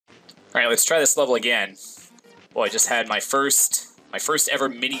Alright, let's try this level again. Boy, I just had my first ever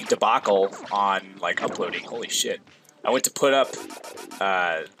mini debacle on, like, uploading. Holy shit. I went to put up,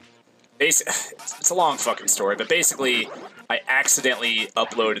 it's a long fucking story, but basically, I accidentally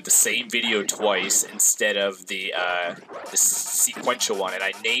uploaded the same video twice instead of the sequential one, and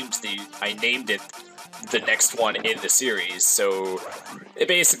I named it the next one in the series, so it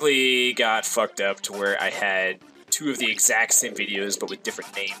basically got fucked up to where I had two of the exact same videos but with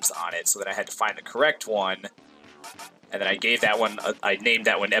different names on it, so that I had to find the correct one, and then I gave that one, I named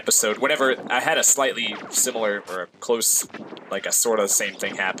that one episode, whenever I had a slightly similar, or a close, like a sort of same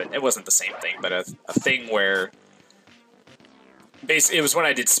thing happen. It wasn't the same thing, but a thing where, basically, it was when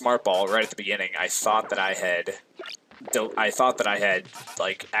I did Smart Ball right at the beginning. I thought that I had,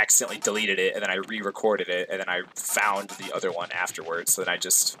 like, accidentally deleted it, and then I re-recorded it, and then I found the other one afterwards, so then I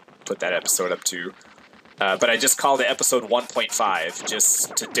just put that episode up too. But I just called it episode 1.5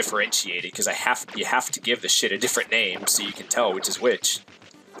 just to differentiate it, because you have to give the shit a different name so you can tell which is which.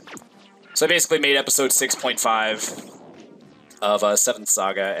 So I basically made episode 6.5 of 7th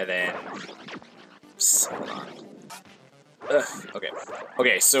Saga, and then...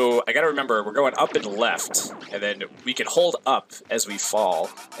 Okay, so I gotta remember, we're going up and left, and then we can hold up as we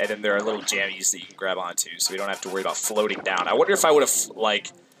fall, and then there are little jammies that you can grab onto, so we don't have to worry about floating down. I wonder if I would have,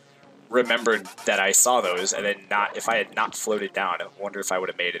 like, remembered that I saw those, and then if I had not floated down, I wonder if I would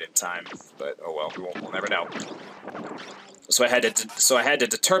have made it in time. But oh well, we'll never know. So I had to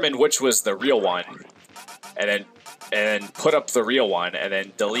determine which was the real one, and then put up the real one, and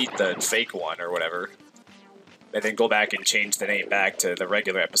then delete the fake one or whatever, and then go back and change the name back to the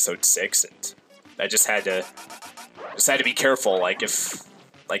regular episode 6. And I just had to be careful. Like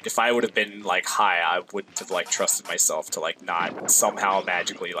if I would have been, like, high, I wouldn't have, like, trusted myself to, like, not somehow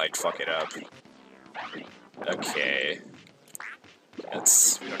magically, like, fuck it up. Okay. We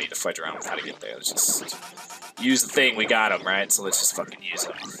don't need to fudge around with how to get there. Let's just use the thing. We got them, right? So let's just fucking use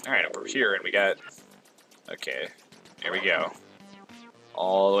them. Alright, up over here, and we got... Okay. There we go.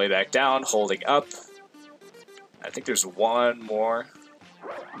 All the way back down, holding up. I think there's one more.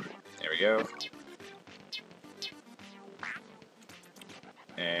 There we go.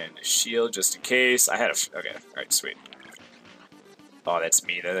 And a shield, just in case. I had a... Okay, alright, sweet. Oh, that's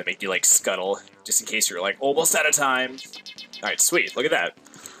me. That make you, like, scuttle, just in case you're, like, almost out of time. Alright, sweet. Look at that.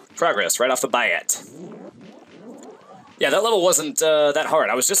 Progress right off the bat. Yeah, that level wasn't that hard.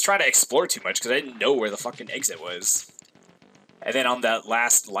 I was just trying to explore too much, because I didn't know where the fucking exit was. And then on that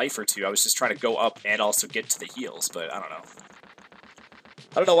last life or two, I was just trying to go up and also get to the heals, but I don't know.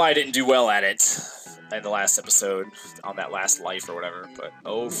 I don't know why I didn't do well at it in the last episode, on that last life or whatever, but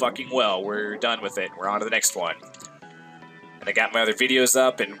oh fucking well, we're done with it. We're on to the next one. And I got my other videos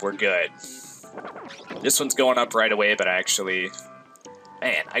up, and we're good. This one's going up right away, but I actually...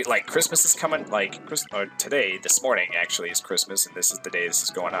 Man, like, Christmas is coming, like, today, this morning, actually, is Christmas, and this is the day this is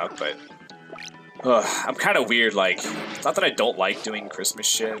going up, but... I'm kind of weird, like, it's not that I don't like doing Christmas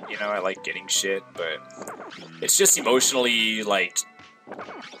shit, you know, I like getting shit, but... It's just emotionally, like...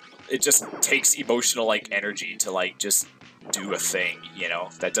 It just takes emotional, like, energy to, like, just do a thing, you know,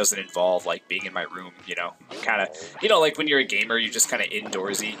 that doesn't involve, like, being in my room, you know. I'm kind of, you know, like, when you're a gamer, you're just kind of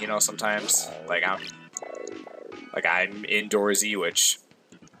indoorsy, you know, sometimes. Like, I'm indoorsy, which,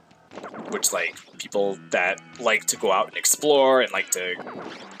 like, people that like to go out and explore and like to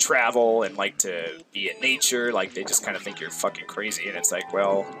travel and like to be in nature, like, they just kind of think you're fucking crazy, and it's like,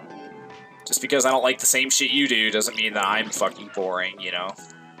 well, just because I don't like the same shit you do doesn't mean that I'm fucking boring, you know.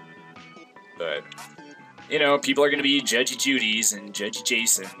 But, you know, people are going to be Judgy Judys and Judgy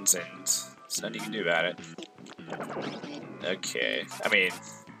Jasons, and there's nothing you can do about it. Okay, I mean,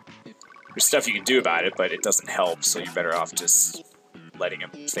 there's stuff you can do about it, but it doesn't help, so you're better off just letting them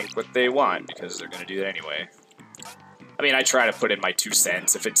think what they want, because they're going to do that anyway. I mean, I try to put in my 2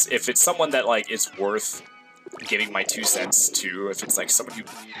 cents. If it's someone that, like, is worth giving my 2 cents to, if it's, like, someone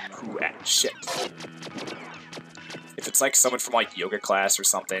who shit. If it's like someone from, like, yoga class or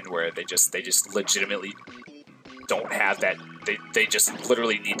something where they just legitimately don't have that, they just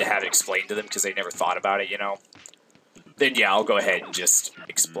literally need to have it explained to them because they never thought about it, you know, then yeah, I'll go ahead and just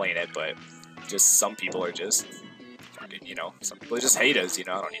explain it, but just some people are just fucking, you know, some people are just haters, you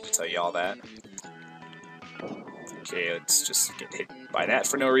know, I don't need to tell you all that. Okay, let's just get hit by that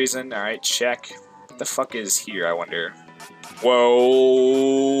for no reason. Alright, check. What the fuck is here, I wonder?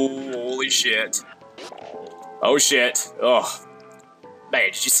 Whoa, holy shit. Oh shit. Oh. Man,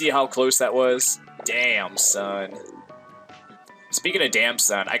 did you see how close that was? Damn, son. Speaking of damn,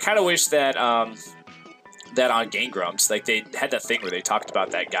 son, I kind of wish that, that on Game Grumps, like, they had that thing where they talked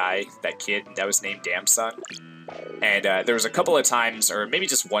about that guy, that kid, that was named Damn Son. And there was a couple of times, or maybe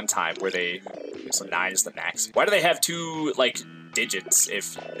just one time, where they... So 9 is the max. Why do they have 2, like, digits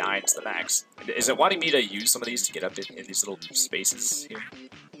if 9 is the max? Is it wanting me to use some of these to get up in these little spaces here?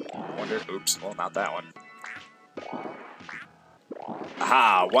 I wonder. Oops. Well, not that one.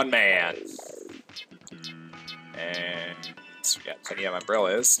 Aha! 1 man! And so we got plenty of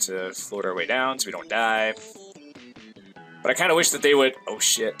umbrellas to float our way down so we don't die. But I kind of wish that they would... Oh,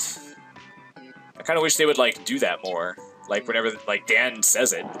 shit. I kind of wish they would, like, do that more. Like, whenever, like, Dan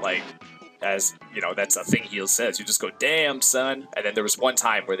says it, like, as, you know, that's a thing he says. You just go, damn, son. And then there was one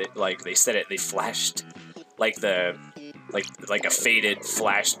time where they, like, they said it, they flashed, like, the... Like a faded,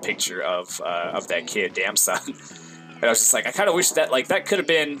 flashed picture of that kid, damn, son. And I was just like, I kind of wish that, like, that could have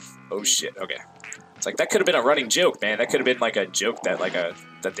been... Oh, shit, okay. It's like, that could have been a running joke, man. That could have been, like, a joke that, like,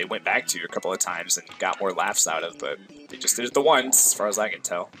 that they went back to a couple of times and got more laughs out of, but they just did it the once, as far as I can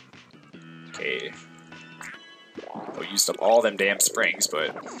tell. Okay. We used up all them damn springs,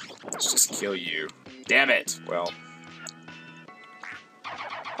 but let's just kill you. Damn it! Well,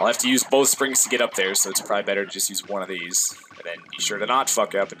 I'll have to use both springs to get up there, so it's probably better to just use one of these. And then be sure to not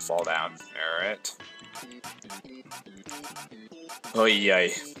fuck up and fall down. Alright. Oh,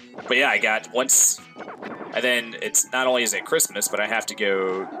 yay. But yeah, I got once... And then it's not only is it Christmas, but I have to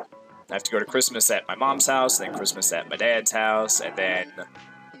go to Christmas at my mom's house, and then Christmas at my dad's house, and then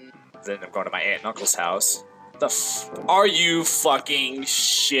I'm going to my aunt and uncle's house. Are you fucking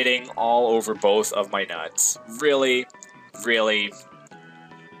shitting all over both of my nuts? Really? Really?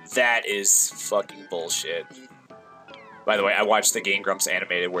 That is fucking bullshit. By the way, I watched the Game Grumps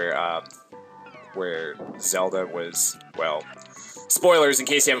animated where Zelda was, well, spoilers in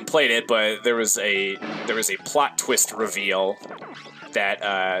case you haven't played it, but there was a plot twist reveal that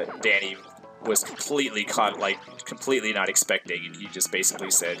Danny was completely completely not expecting, and he just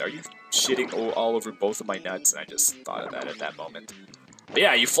basically said, "Are you shitting all over both of my nuts?" And I just thought of that at that moment. But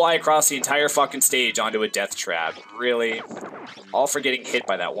yeah, you fly across the entire fucking stage onto a death trap. Really? All for getting hit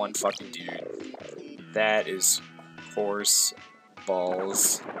by that one fucking dude. That is horse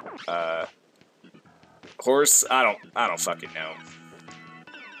balls. Horse? I don't fucking know.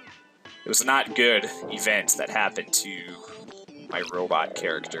 It was a not good event that happened to my robot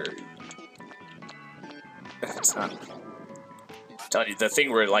character. It's not... I'm telling you, the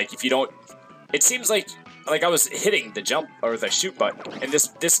thing where, like, if you don't... It seems like I was hitting the jump, or the shoot button, and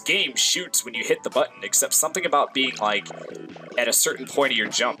this game shoots when you hit the button, except something about being, like, at a certain point of your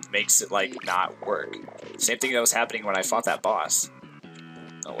jump makes it, like, not work. Same thing that was happening when I fought that boss.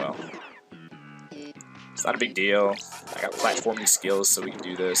 Oh well. It's not a big deal. I got platforming skills, so we can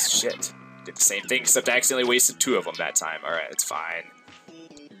do this. Shit. Did the same thing, except I accidentally wasted 2 of them that time. Alright, it's fine.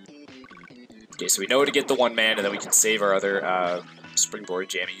 Okay, so we know to get the 1 man, and then we can save our other springboard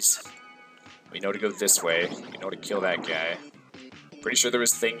jammies. We know to go this way. We know to kill that guy. Pretty sure there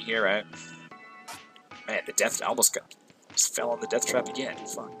was a thing here, right? Man, the death... I almost fell on the death trap again.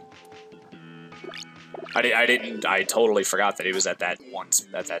 Fuck. I totally forgot that he was at that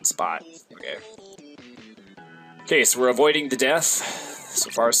spot. Okay. Okay, so we're avoiding the death. So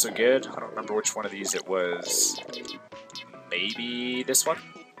far, so good. I don't remember which one of these it was. Maybe this one?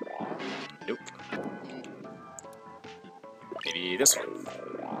 Nope. Maybe this one.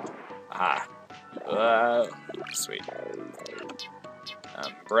 Aha. Sweet.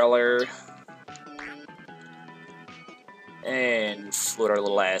 Umbrella. And float our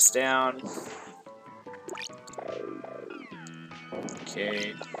little ass down.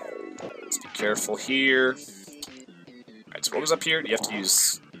 Okay. Let's be careful here. Alright, so what was up here? You have to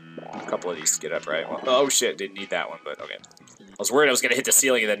use a couple of these to get up, right? Well, oh shit, didn't need that one, but okay. I was worried I was gonna hit the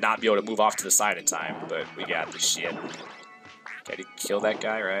ceiling and then not be able to move off to the side in time, but we got this shit. Okay, to kill that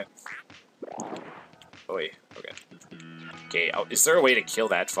guy, right? Oh wait, okay. Okay, oh, is there a way to kill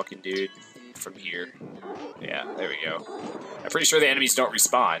that fucking dude from here? Yeah, there we go. I'm pretty sure the enemies don't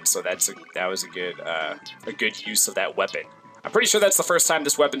respawn, so that was a good use of that weapon. I'm pretty sure that's the first time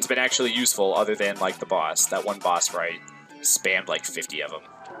this weapon's been actually useful, other than like the boss. That one boss where I spammed like 50 of them.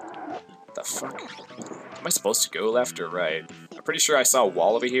 What the fuck? Am I supposed to go left or right? I'm pretty sure I saw a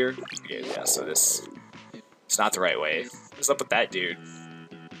wall over here. Yeah, so it's not the right way. What's up with that dude?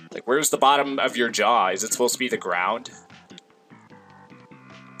 Like, where's the bottom of your jaw? Is it supposed to be the ground?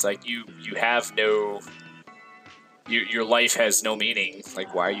 It's like you have no... Your life has no meaning.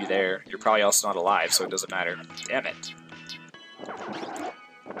 Like, why are you there? You're probably also not alive, so it doesn't matter. Damn it. I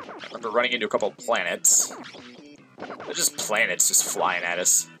remember running into a couple of planets. They're just planets just flying at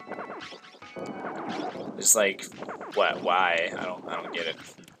us. It's like, what? Why? I don't get it.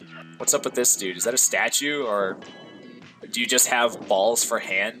 What's up with this dude? Is that a statue or do you just have balls for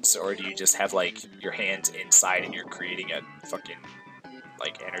hands, or do you just have, like, your hands inside and you're creating a fucking,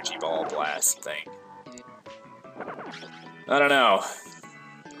 like, energy ball blast thing? I don't know.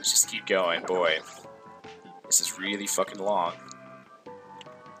 Let's just keep going, boy. This is really fucking long.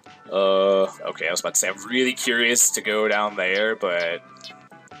 Okay, I was about to say, I'm really curious to go down there, but...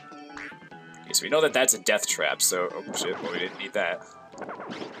 Okay, so we know that that's a death trap, so... Oh, shit, well, we didn't need that.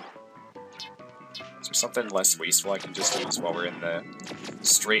 Is there something less wasteful I can just use while we're in the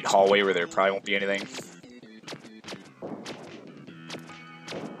straight hallway where there probably won't be anything?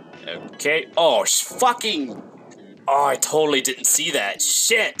 Okay. Oh, fucking... Oh, I totally didn't see that.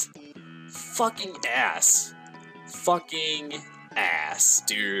 Shit! Fucking ass. Fucking ass,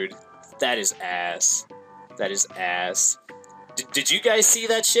 dude. That is ass. That is ass. Did you guys see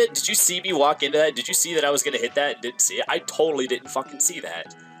that shit? Did you see me walk into that? Did you see that I was gonna hit that and didn't see it? I totally didn't fucking see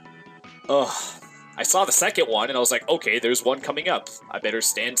that. Ugh. I saw the second one and I was like, okay, there's one coming up. I better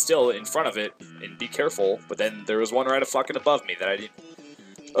stand still in front of it and be careful. But then there was one right fucking above me that I didn't...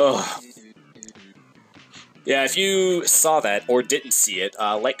 Ugh. Yeah, if you saw that or didn't see it,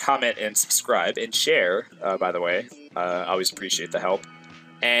 like, comment, and subscribe, and share, by the way. I always appreciate the help.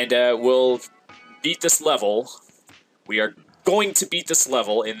 And we'll beat this level. We are going to beat this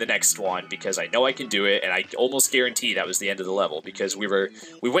level in the next one, because I know I can do it, and I almost guarantee that was the end of the level, because we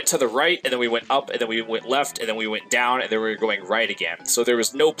went to the right, and then we went up, and then we went left, and then we went down, and then we were going right again. So there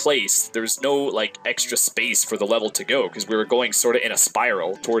was no place, there was no, like, extra space for the level to go, because we were going sort of in a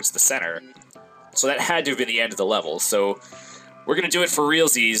spiral towards the center. So that had to have been the end of the level. So we're going to do it for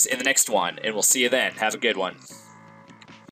realsies in the next one, and we'll see you then. Have a good one.